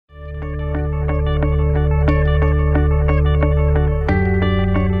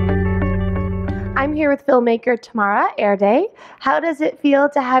I'm here with filmmaker Tamara Erde. How does it feel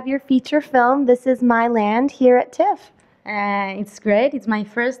to have your feature film, This Is My Land, here at Tiff? It's great. It's my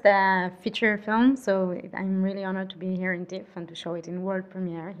first feature film, so I'm really honored to be here in TIFF and to show it in world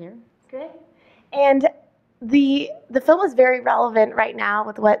premiere here. Great. And the film is very relevant right now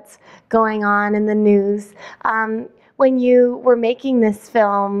with what's going on in the news. When you were making this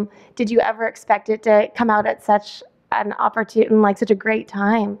film, did you ever expect it to come out at such an opportune, like such a great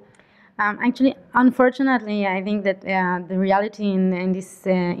time? Actually, unfortunately, I think that the reality in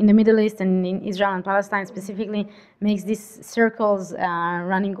the Middle East and in Israel and Palestine specifically makes these circles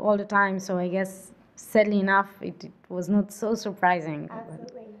running all the time. So I guess, sadly enough, it was not so surprising.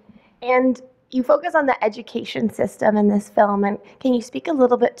 Absolutely. And you focus on the education system in this film, and can you speak a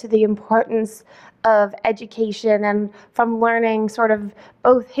little bit to the importance of education and from learning sort of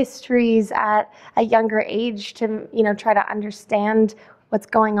both histories at a younger age to, try to understand what's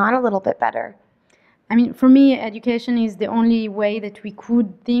going on a little bit better? I mean, for me, education is the only way that we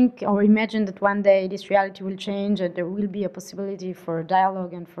could think or imagine that one day this reality will change and there will be a possibility for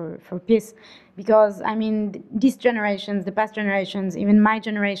dialogue and for peace. Because, I mean, these generations, the past generations, even my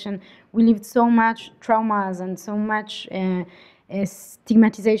generation, we lived so much traumas and so much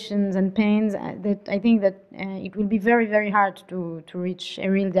stigmatizations and pains that I think that it will be very, very hard to reach a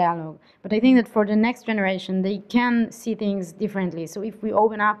real dialogue. But I think that for the next generation, they can see things differently. So if we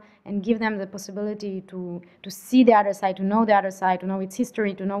open up and give them the possibility to see the other side, to know the other side, to know its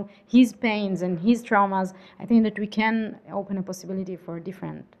history, to know his pains and his traumas, I think that we can open a possibility for a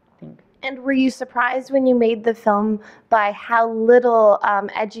different thing. And were you surprised when you made the film by how little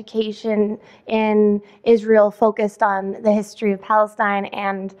education in Israel focused on the history of Palestine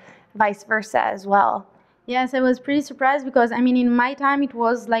and vice versa as well? Yes, I was pretty surprised because, I mean, in my time it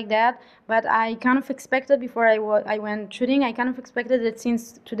was like that, but I kind of expected before I went shooting, I kind of expected that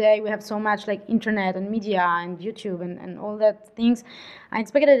since today we have so much like internet and media and YouTube and all that things, I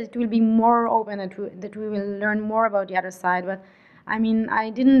expected that it will be more open, that we will learn more about the other side, but I mean,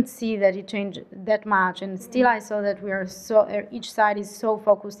 I didn't see that it changed that much, and still I saw that we are each side is so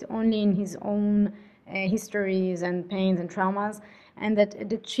focused only in his own histories and pains and traumas, and that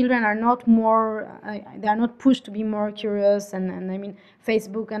the children are not more, they are not pushed to be more curious, and I mean,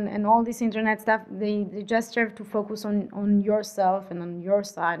 Facebook and all this internet stuff, they just have to focus on yourself and on your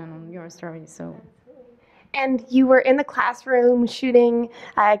side and on your story, so. And you were in the classroom shooting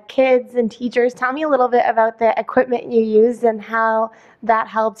kids and teachers. Tell me a little bit about the equipment you used and how that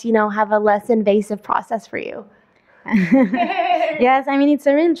helped, have a less invasive process for you. Yes, I mean, it's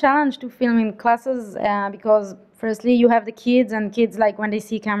a real challenge to film in classes because firstly you have the kids, and kids, like, when they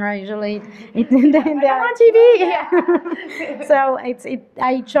see camera, usually they're on TV. Yeah. So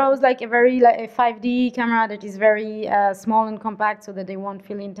I chose like a very a 5D camera that is very small and compact, so that they won't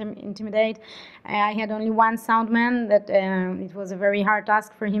feel intimidated. I had only one sound man. That it was a very hard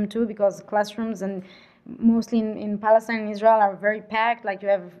task for him too, because classrooms and mostly in Palestine and Israel are very packed. Like, you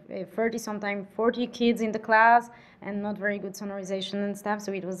have 30, sometimes 40 kids in the class, and not very good sonorization and stuff.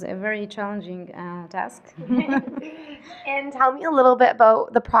 So it was a very challenging task. And tell me a little bit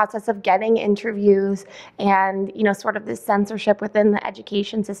about the process of getting interviews and, sort of the censorship within the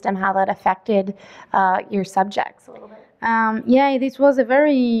education system, how that affected your subjects a little bit. Yeah, this was a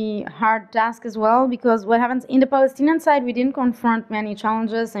very hard task as well, because what happens in the Palestinian side, we didn't confront many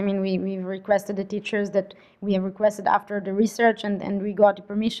challenges. I mean, we requested the teachers that we have requested after the research, and we got the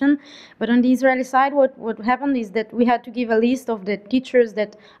permission. But on the Israeli side, what happened is that we had to give a list of the teachers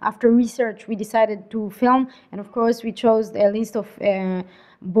that after research we decided to film, and of course we chose a list of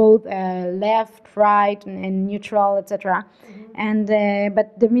both left, right, and neutral, etc. And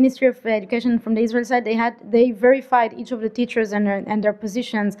but the Ministry of Education from the Israeli side, they verified each of the teachers and their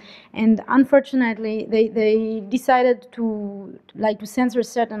positions, and unfortunately they decided to censor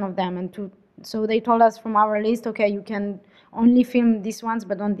certain of them, and so they told us from our list, okay, you can only film these ones,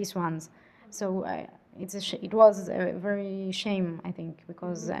 but not these ones. So it was a very shame, I think,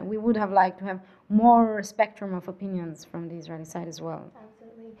 because we would have liked to have more spectrum of opinions from the Israeli side as well.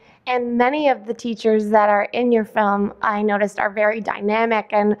 Absolutely. And many of the teachers that are in your film, I noticed, are very dynamic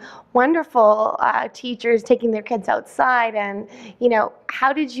and wonderful teachers taking their kids outside. And,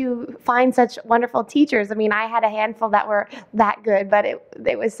 how did you find such wonderful teachers? I mean, I had a handful that were that good, but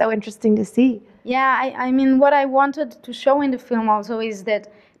it was so interesting to see. Yeah, I mean, what I wanted to show in the film also is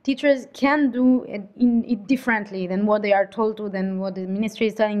that teachers can do it differently than what they are told to, than what the ministry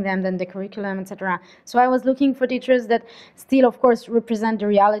is telling them, than the curriculum, etc. So I was looking for teachers that still, of course, represent the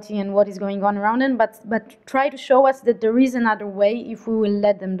reality and what is going on around them, but try to show us that there is another way if we will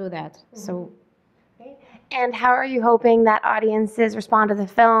let them do that. So. Okay. And how are you hoping that audiences respond to the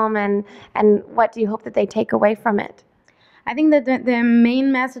film, and what do you hope that they take away from it? I think that the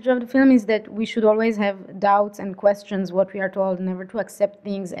main message of the film is that we should always have doubts and questions what we are told, never to accept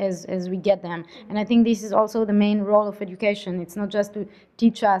things as we get them. And I think this is also the main role of education. It's not just to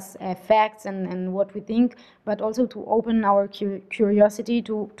teach us facts and what we think, but also to open our curiosity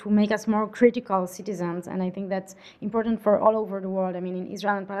to make us more critical citizens. And I think that's important for all over the world. I mean, in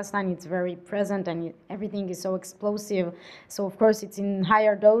Israel and Palestine, it's very present and everything is so explosive. So, of course, it's in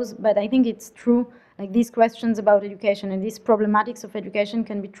higher dose, but I think it's true. Like these questions about education and these problematics of education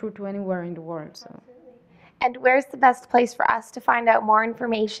can be true to anywhere in the world. So. And where's the best place for us to find out more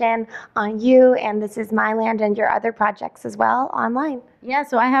information on you and This Is My Land and your other projects as well online? Yeah,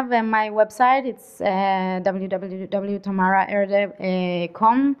 so I have my website. It's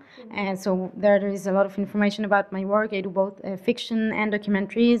www.tamaraerde.com. And so there is a lot of information about my work. I do both fiction and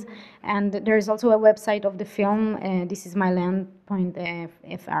documentaries. And there is also a website of the film,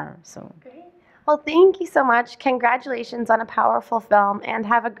 thisismyland.fr. So. Great. Well, thank you so much. Congratulations on a powerful film, and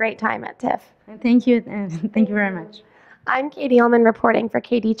have a great time at TIFF. Thank you. Thank you very much. I'm Katie Uhlmann reporting for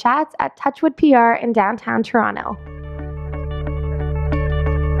KD Chats at Touchwood PR in downtown Toronto.